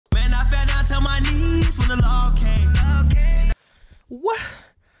on my knees when the law came.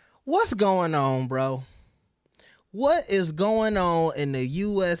 What's going on, bro? What is going on in the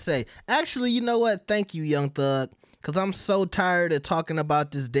USA? Actually, you know what? Thank you, Young Thug, because I'm so tired of talking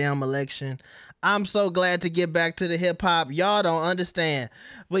about this damn election. I'm so glad to get back to the hip-hop. Y'all don't understand.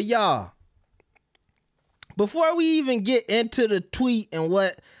 But y'all, before we even get into the tweet and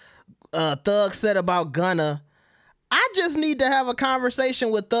what Thug said about Gunna, I just need to have a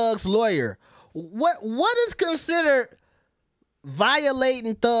conversation with Thug's lawyer. What is considered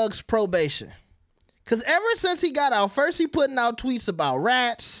violating Thug's probation? Because ever since he got out, first he putting out tweets about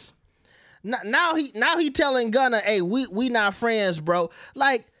rats. Now he telling Gunna, hey, we not friends, bro.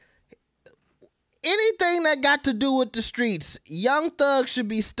 Like, anything that got to do with the streets, Young Thug should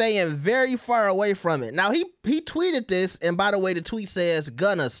be staying very far away from it. Now, he tweeted this, and by the way, the tweet says,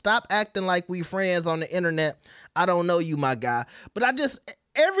 Gunna, stop acting like we friends on the internet. I don't know you, my guy. But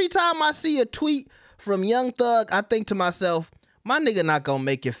every time I see a tweet from Young Thug, I think to myself, my nigga not gonna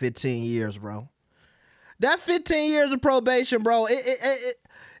make it 15 years, bro. That 15 years of probation, bro,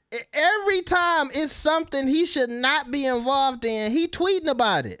 every time it's something he should not be involved in, he tweeting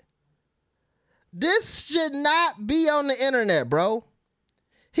about it. This should not be on the internet, bro.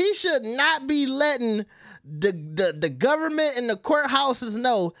 He should not be letting the government and the courthouses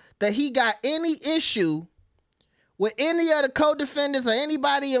know that he got any issue with any of the co-defendants or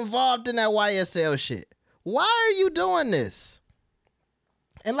anybody involved in that YSL shit. Why are you doing this?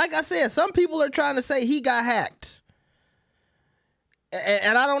 And like I said, some people are trying to say he got hacked.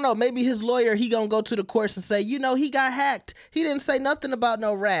 And I don't know, maybe his lawyer, he gonna go to the courts and say, you know, he got hacked. He didn't say nothing about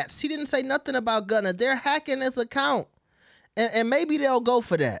no rats. He didn't say nothing about Gunna. They're hacking his account. And maybe they'll go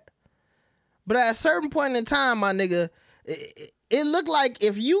for that. But at a certain point in time, my nigga, it looked like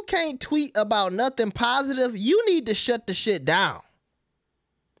if you can't tweet about nothing positive, you need to shut the shit down.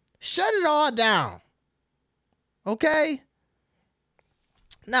 Shut it all down. Okay?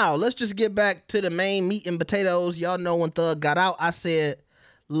 Now, let's just get back to the main meat and potatoes. Y'all know when Thug got out, I said,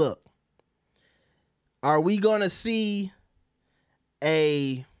 look, are we going to see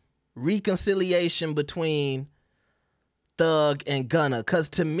a reconciliation between Thug and Gunna? Because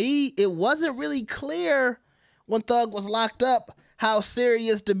to me, it wasn't really clear when Thug was locked up how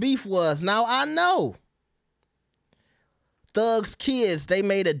serious the beef was. Now, I know Thug's kids, they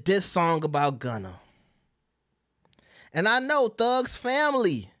made a diss song about Gunna. And I know Thug's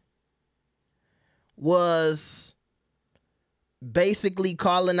family was basically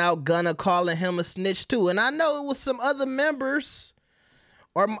calling out Gunna, calling him a snitch too. And I know it was some other members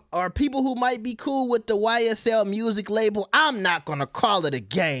or people who might be cool with the YSL music label. I'm not going to call it a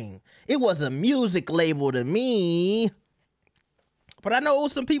gang. It was a music label to me. But I know it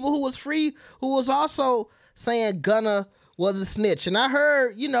was some people who was free who was also saying Gunna was a snitch. And I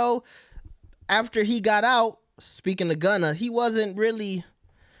heard, you know, after he got out, speaking of Gunna, he wasn't really,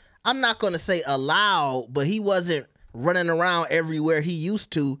 I'm not going to say allowed, but he wasn't running around everywhere he used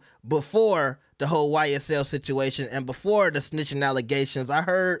to before the whole YSL situation and before the snitching allegations. I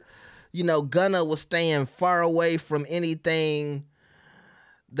heard, you know, Gunna was staying far away from anything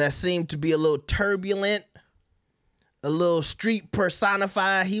that seemed to be a little turbulent, a little street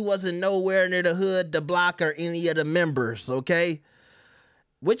personified. He wasn't nowhere near the hood, the block, or any of the members, okay?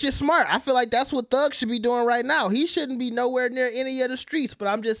 Which is smart. I feel like that's what Thug should be doing right now. He shouldn't be nowhere near any of the streets. But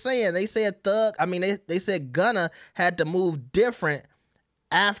I'm just saying, they said they said Gunna had to move different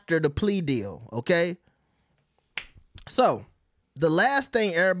after the plea deal, okay? So, the last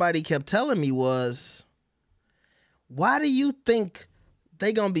thing everybody kept telling me was, why do you think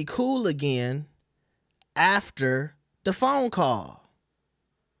they gonna be cool again after the phone call?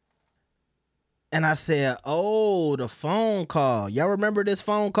 And I said, oh, the phone call. Y'all remember this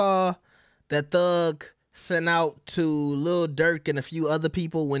phone call that Thug sent out to Lil Durk and a few other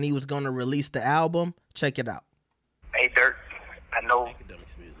people when he was going to release the album? Check it out. Hey, Durk, I know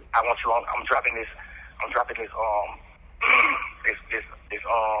I want you on. I'm dropping this this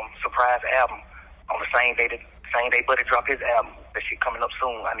surprise album on the same day Buddy dropped his album. That shit coming up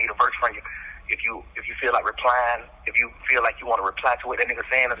soon. I need a verse from you. If you feel like replying, if you feel like you want to reply to what that nigga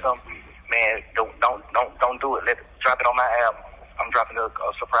saying or something, man, don't do it. Drop it on my album. I'm dropping a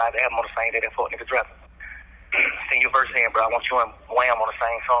surprise album on the same day that fuck nigga dropping. Send your verse in, bro. I want you and Wham on the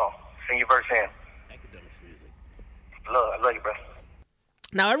same song. Send your verse in. I love you, bro.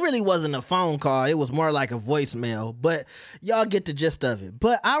 Now, it really wasn't a phone call. It was more like a voicemail, but y'all get the gist of it.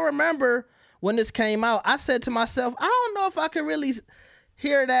 But I remember when this came out, I said to myself, I don't know if I can really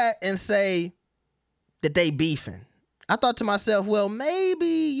hear that and say that they beefing. I thought to myself, well, maybe,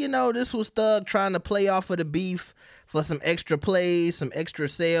 you know, this was Thug trying to play off of the beef for some extra plays, some extra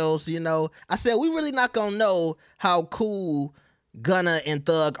sales, you know. I said, we really not gonna know how cool Gunna and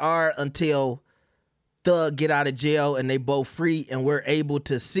Thug are until Thug get out of jail and they both free and we're able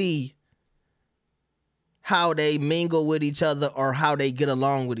to see how they mingle with each other or how they get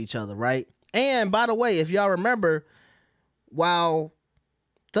along with each other, right? And by the way, if y'all remember, while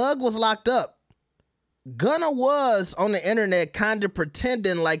Thug was locked up, Gunna was on the internet kind of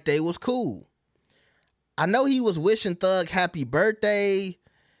pretending like they was cool. I know he was wishing Thug happy birthday.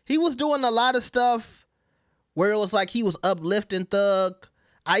 He was doing a lot of stuff where it was like he was uplifting Thug.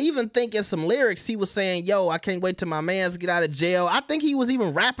 I even think in some lyrics he was saying, yo, I can't wait till my mans get out of jail. I think he was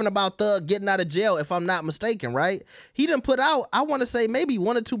even rapping about Thug getting out of jail, if I'm not mistaken, right? He didn't put out, I want to say, maybe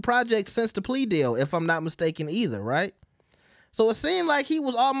 1 or 2 projects since the plea deal, if I'm not mistaken either, right? So it seemed like he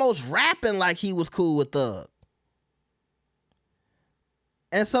was almost rapping like he was cool with Thug.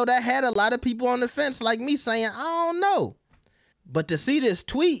 And so that had a lot of people on the fence like me saying, I don't know. But to see this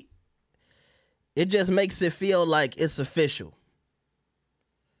tweet, it just makes it feel like it's official.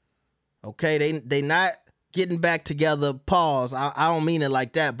 Okay, they not getting back together, pause. I don't mean it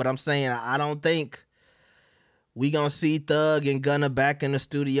like that, but I'm saying I don't think we gonna see Thug and Gunna back in the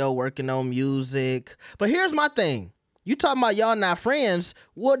studio working on music. But here's my thing. You talking about y'all not friends,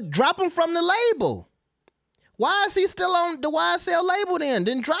 well, drop him from the label. Why is he still on the YSL label then?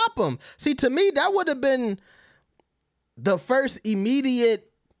 Then drop him. See, to me, that would have been the first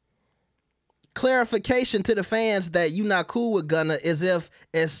immediate clarification to the fans that you not cool with Gunna is if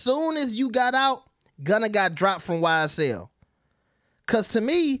as soon as you got out, Gunna got dropped from YSL. Because to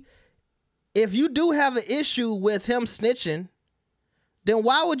me, if you do have an issue with him snitching, then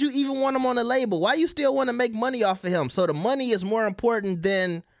why would you even want him on the label? Why you still want to make money off of him? So the money is more important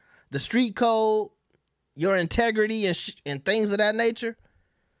than the street code, your integrity, and things of that nature?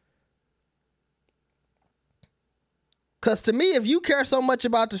 Because to me, if you care so much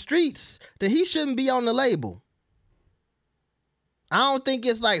about the streets, then he shouldn't be on the label. I don't think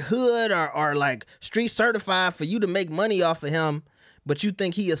it's like hood or like street certified for you to make money off of him, but you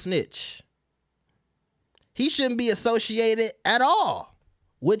think he a snitch. He shouldn't be associated at all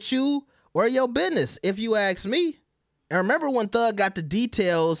with you or your business, if you ask me. And remember when Thug got the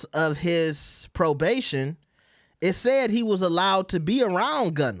details of his probation, it said he was allowed to be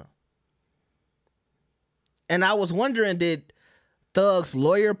around Gunna. And I was wondering, did Thug's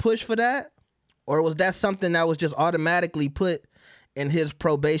lawyer push for that? Or was that something that was just automatically put in his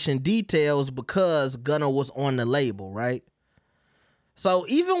probation details because Gunna was on the label, right? So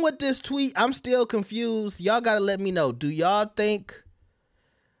even with this tweet, I'm still confused. Y'all got to let me know. Do y'all think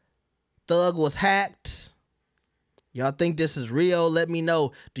Thug was hacked? Y'all think this is real? Let me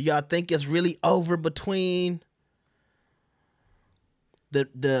know. Do y'all think it's really over between the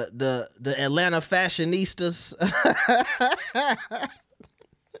Atlanta fashionistas?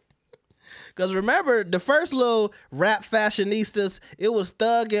 Because remember, the first little rap fashionistas, it was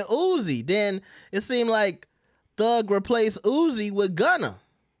Thug and Uzi. Then it seemed like Thug replaced Uzi with Gunna.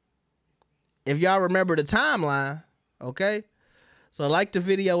 If y'all remember the timeline, okay? So like the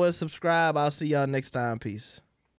video and subscribe. I'll see y'all next time. Peace.